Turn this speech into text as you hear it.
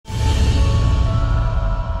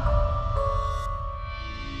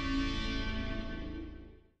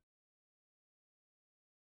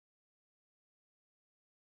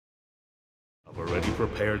already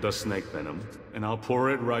prepared the snake venom, and I'll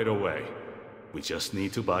pour it right away. We just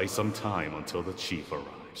need to buy some time until the chief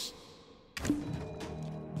arrives.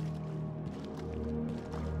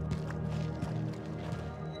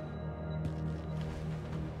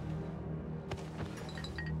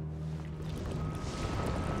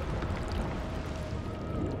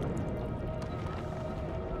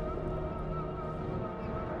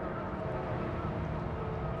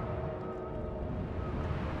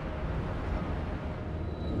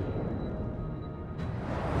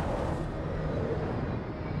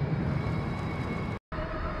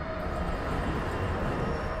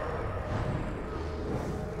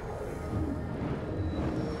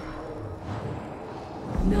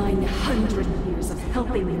 900 years of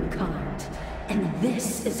helping mankind, and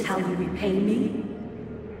this is how you repay me?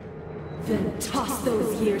 Then toss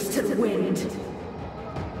those years to the wind.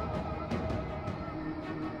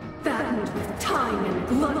 Fattened with time and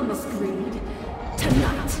gluttonous greed,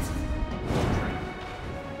 tonight.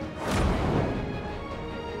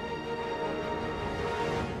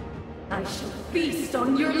 I shall feast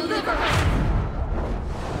on your liver!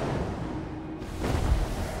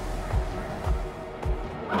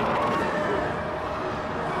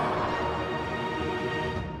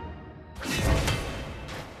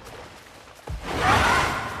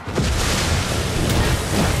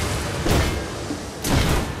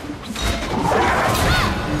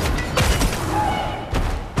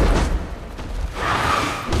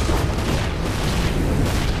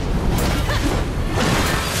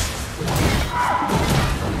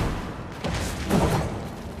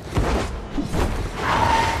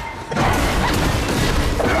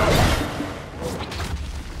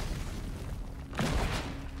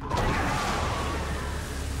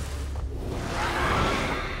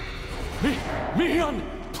 Mihyun,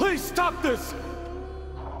 please stop this!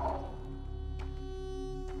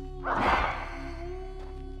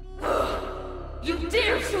 You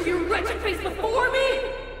dare show your wretched face before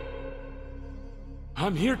me?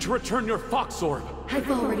 I'm here to return your fox orb. I've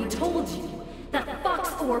already told you that fox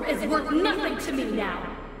orb is worth nothing to me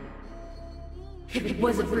now. If it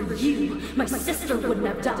wasn't for you, my sister wouldn't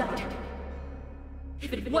have died.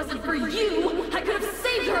 If it wasn't for you, I could have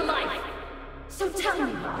saved her life. So tell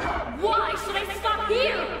me, why should I stop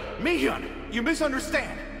here? Mihyun, you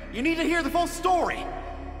misunderstand. You need to hear the full story.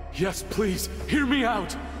 Yes, please, hear me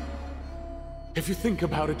out. If you think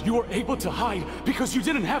about it, you were able to hide because you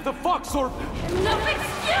didn't have the fox orb. No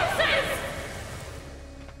excuses!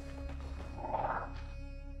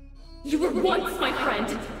 You were once my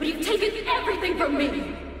friend, but you've taken everything from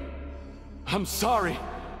me. I'm sorry.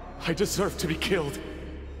 I deserve to be killed.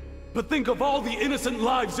 But think of all the innocent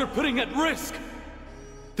lives you're putting at risk!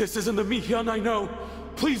 This isn't the Mihyun I know.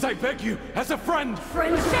 Please, I beg you, as a friend!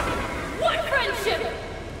 Friendship? What friendship?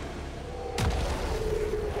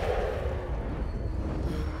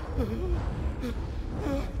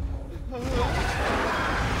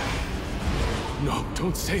 No,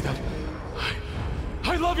 don't say that.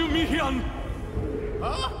 I love you, Mihyun!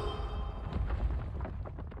 Huh?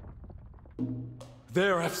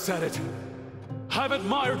 There, I've said it. I've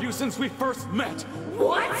admired you since we first met.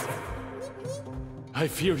 What? I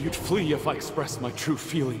feared you'd flee if I expressed my true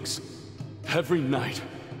feelings. Every night,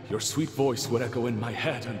 your sweet voice would echo in my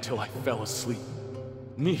head until I fell asleep.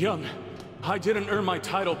 Mihyun, I didn't earn my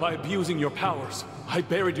title by abusing your powers. I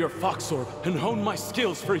buried your fox orb and honed my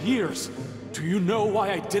skills for years. Do you know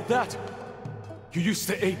why I did that? You used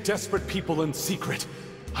to aid desperate people in secret.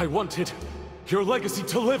 I wanted your legacy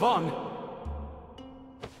to live on.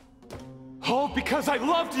 All because I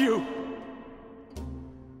loved you!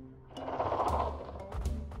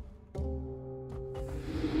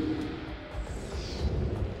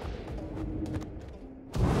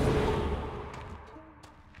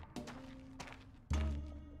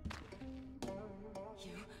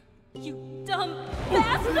 You dumb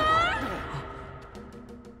bastard!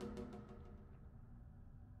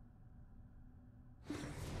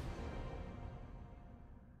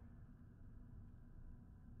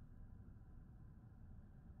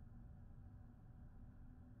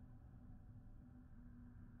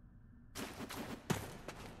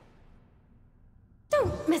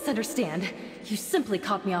 Don't misunderstand. You simply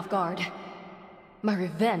caught me off guard. My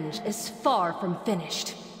revenge is far from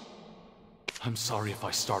finished. I'm sorry if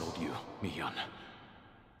I startled you, Mihyun.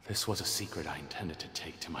 This was a secret I intended to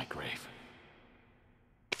take to my grave.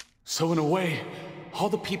 So in a way, all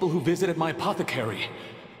the people who visited my apothecary,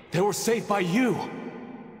 they were saved by you!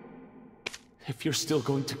 If you're still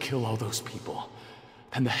going to kill all those people,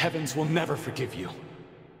 then the heavens will never forgive you.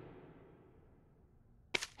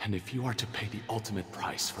 And if you are to pay the ultimate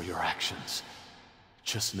price for your actions,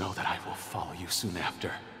 Just know that I will follow you soon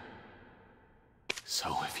after.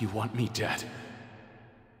 So if you want me dead...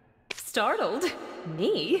 Startled?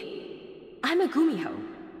 Me? I'm a Gumiho.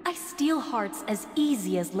 I steal hearts as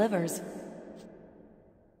easy as livers.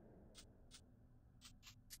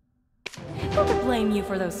 Who could blame you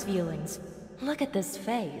for those feelings? Look at this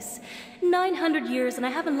face. 900 years and I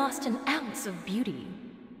haven't lost an ounce of beauty.